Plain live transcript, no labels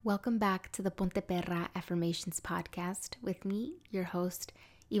Welcome back to the Ponte Perra Affirmations podcast with me, your host,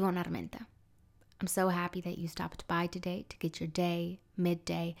 Yvonne Armenta. I'm so happy that you stopped by today to get your day,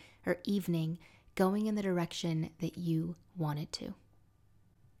 midday, or evening going in the direction that you wanted to.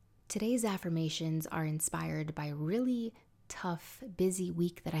 Today's affirmations are inspired by a really tough, busy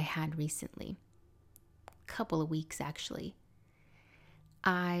week that I had recently. Couple of weeks, actually.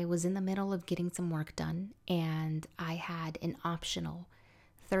 I was in the middle of getting some work done, and I had an optional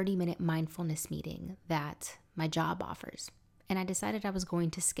 30-minute mindfulness meeting that my job offers. And I decided I was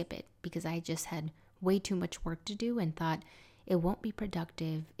going to skip it because I just had way too much work to do and thought it won't be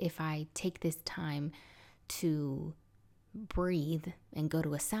productive if I take this time to breathe and go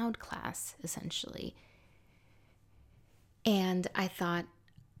to a sound class, essentially. And I thought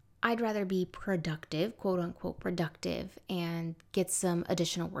I'd rather be productive, quote unquote productive, and get some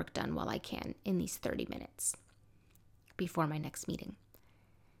additional work done while I can in these 30 minutes before my next meeting.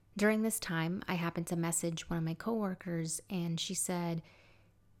 During this time, I happened to message one of my coworkers, and she said,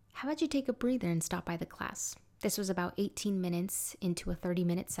 "How about you take a breather and stop by the class?" This was about 18 minutes into a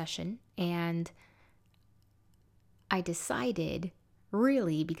 30-minute session, and I decided,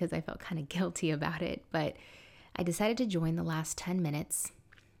 really because I felt kind of guilty about it, but I decided to join the last 10 minutes,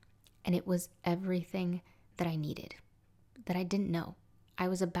 and it was everything that I needed, that I didn't know. I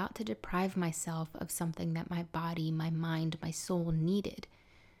was about to deprive myself of something that my body, my mind, my soul needed,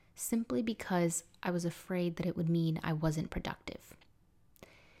 simply because I was afraid that it would mean I wasn't productive.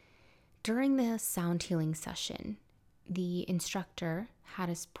 During the sound healing session, the instructor had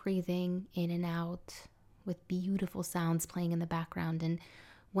us breathing in and out with beautiful sounds playing in the background. And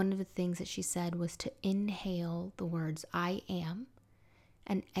one of the things that she said was to inhale the words "I am"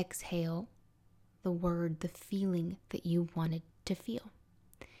 and exhale the feeling that you wanted to feel.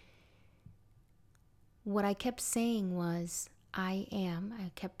 What I kept saying was, "I am." I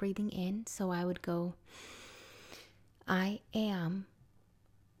kept breathing in, so I would go, "I am."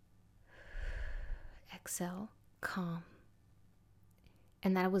 Exhale, calm.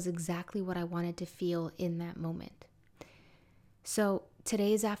 And that was exactly what I wanted to feel in that moment. So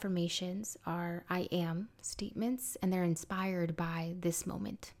today's affirmations are "I am" statements, and they're inspired by this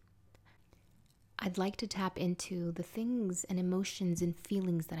moment. I'd like to tap into the things and emotions and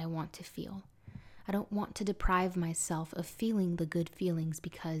feelings that I want to feel. I don't want to deprive myself of feeling the good feelings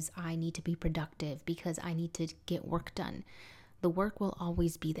because I need to be productive, because I need to get work done. The work will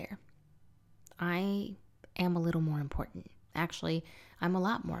always be there. I am a little more important. Actually, I'm a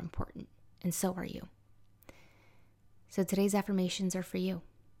lot more important, and so are you. So today's affirmations are for you.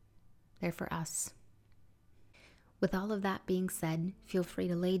 They're for us. With all of that being said, feel free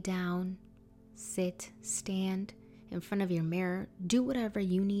to lay down, sit, stand in front of your mirror, do whatever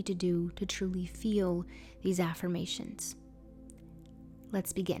you need to do to truly feel these affirmations.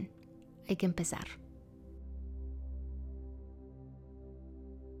 Let's begin. Hay que empezar.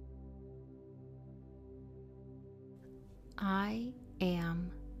 I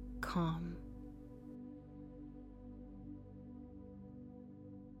am calm.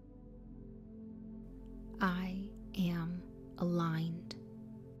 I am aligned.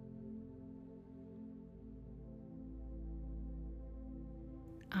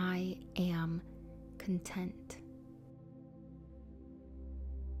 I am content.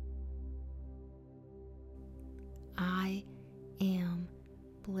 I am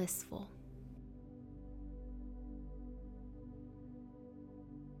blissful.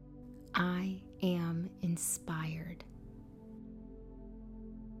 I am inspired.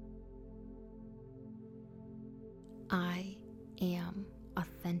 I am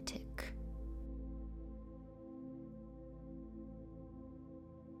authentic.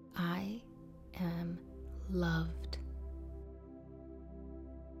 I am loved.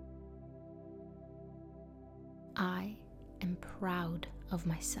 I am proud of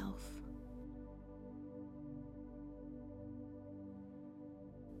myself.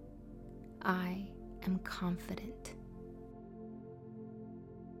 I am confident.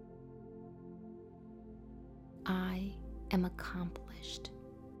 I am accomplished.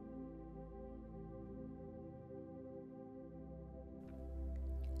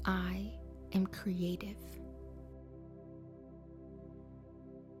 I am creative.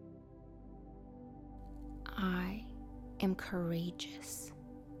 I am courageous.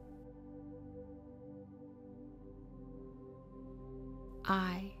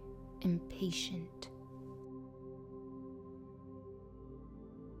 I am patient.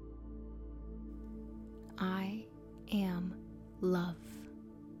 I am love.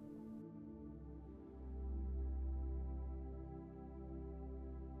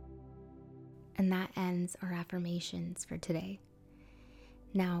 And that ends our affirmations for today.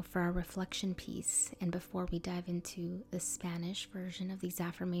 Now, for our reflection piece, and before we dive into the Spanish version of these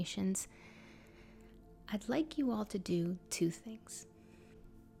affirmations, I'd like you all to do two things.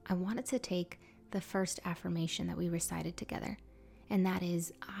 I wanted to take the first affirmation that we recited together, and that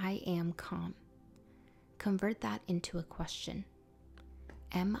is, I am calm. Convert that into a question.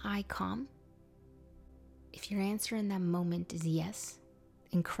 Am I calm? If your answer in that moment is yes,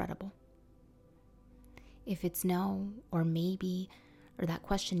 incredible. If it's no, or maybe, or that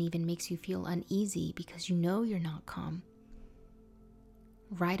question even makes you feel uneasy because you know you're not calm,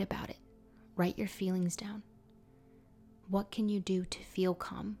 write about it. Write your feelings down. What can you do to feel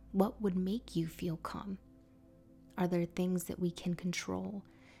calm? What would make you feel calm? Are there things that we can control?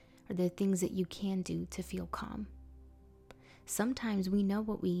 Are there things that you can do to feel calm? Sometimes we know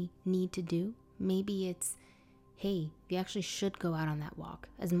what we need to do. Maybe it's, hey, you actually should go out on that walk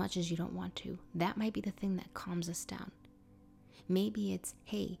as much as you don't want to. That might be the thing that calms us down. Maybe it's,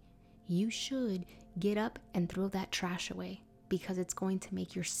 hey, you should get up and throw that trash away because it's going to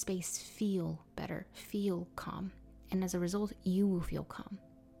make your space feel better, feel calm. And as a result, you will feel calm.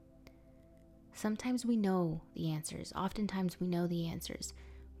 Sometimes we know the answers. Oftentimes we know the answers.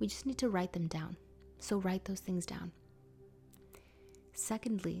 We just need to write them down. So write those things down.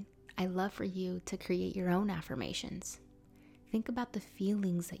 Secondly, I love for you to create your own affirmations. Think about the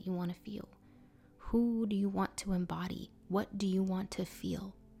feelings that you want to feel. Who do you want to embody? What do you want to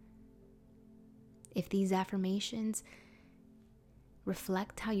feel? If these affirmations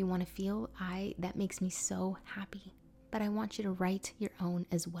reflect how you want to feel, that makes me so happy. But I want you to write your own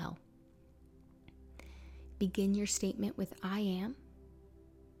as well. Begin your statement with I am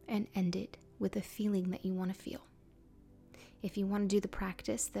and end it with a feeling that you want to feel. If you want to do the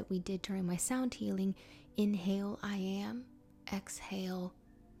practice that we did during my sound healing, inhale I am, exhale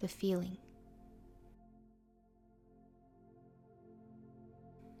the feeling.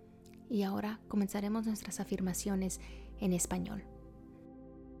 Y ahora comenzaremos nuestras afirmaciones en español.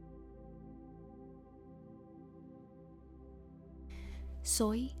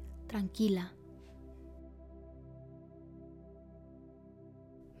 Soy tranquila.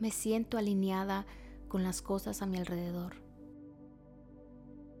 Me siento alineada con las cosas a mi alrededor.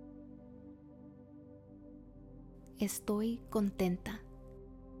 Estoy contenta.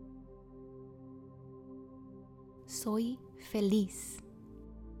 Soy feliz.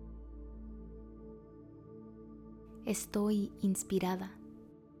 Estoy inspirada.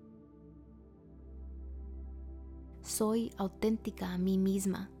 Soy auténtica a mí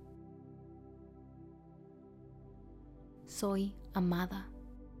misma. Soy amada.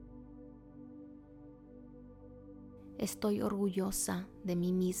 Estoy orgullosa de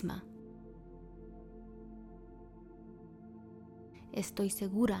mí misma. Estoy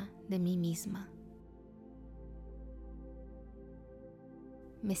segura de mí misma.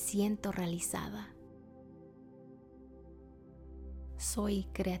 Me siento realizada. Soy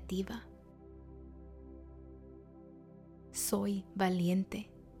creativa. Soy valiente.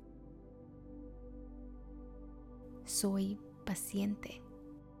 Soy paciente.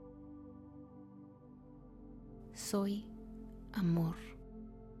 Soy amor.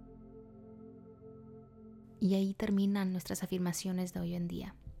 Y ahí terminan nuestras afirmaciones de hoy en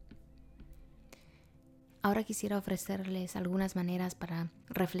día. Ahora quisiera ofrecerles algunas maneras para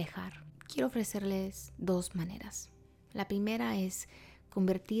reflejar. Quiero ofrecerles dos maneras. La primera es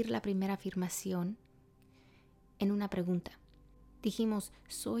convertir la primera afirmación en una pregunta. Dijimos,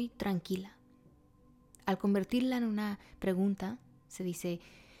 soy tranquila. Al convertirla en una pregunta, se dice,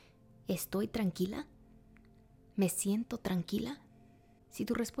 ¿estoy tranquila? ¿Me siento tranquila? Si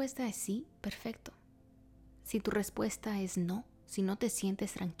tu respuesta es sí, perfecto. Si tu respuesta es no, si no te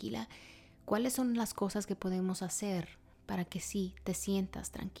sientes tranquila, ¿cuáles son las cosas que podemos hacer para que sí te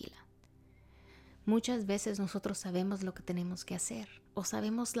sientas tranquila? Muchas veces nosotros sabemos lo que tenemos que hacer o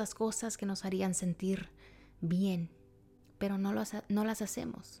sabemos las cosas que nos harían sentir bien, pero no las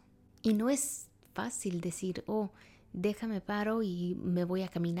hacemos. Y no es fácil decir, déjame paro y me voy a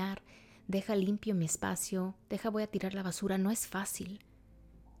caminar, deja limpio mi espacio, voy a tirar la basura. No es fácil,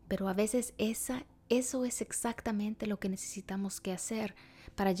 pero a veces eso es exactamente lo que necesitamos que hacer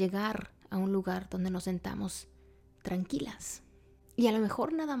para llegar a un lugar donde nos sentamos tranquilas. Y a lo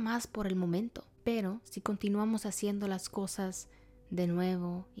mejor nada más por el momento, pero si continuamos haciendo las cosas de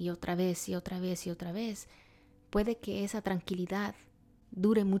nuevo y otra vez y otra vez y otra vez, puede que esa tranquilidad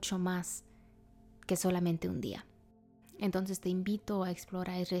dure mucho más que solamente un día. Entonces te invito a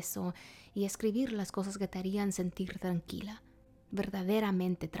explorar eso y a escribir las cosas que te harían sentir tranquila,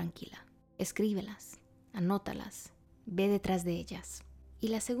 verdaderamente tranquila. Escríbelas, anótalas, ve detrás de ellas. Y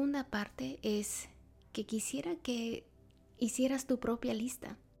la segunda parte es que quisiera que hicieras tu propia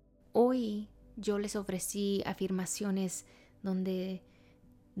lista. Hoy yo les ofrecí afirmaciones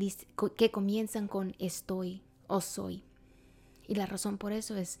que comienzan con estoy o soy. Y la razón por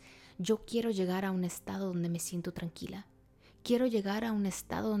eso es, yo quiero llegar a un estado donde me siento tranquila. Quiero llegar a un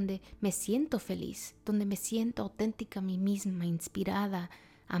estado donde me siento feliz, donde me siento auténtica a mí misma, inspirada,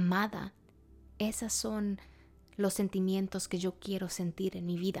 amada. Esos son los sentimientos que yo quiero sentir en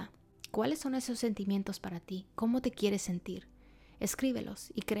mi vida. ¿Cuáles son esos sentimientos para ti? ¿Cómo te quieres sentir? Escríbelos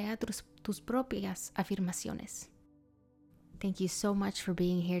y crea tus propias afirmaciones. Thank you so much for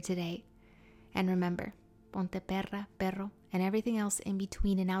being here today. And remember, ponte perra, perro, and everything else in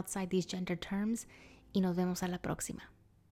between and outside these gender terms. Y nos vemos a la próxima.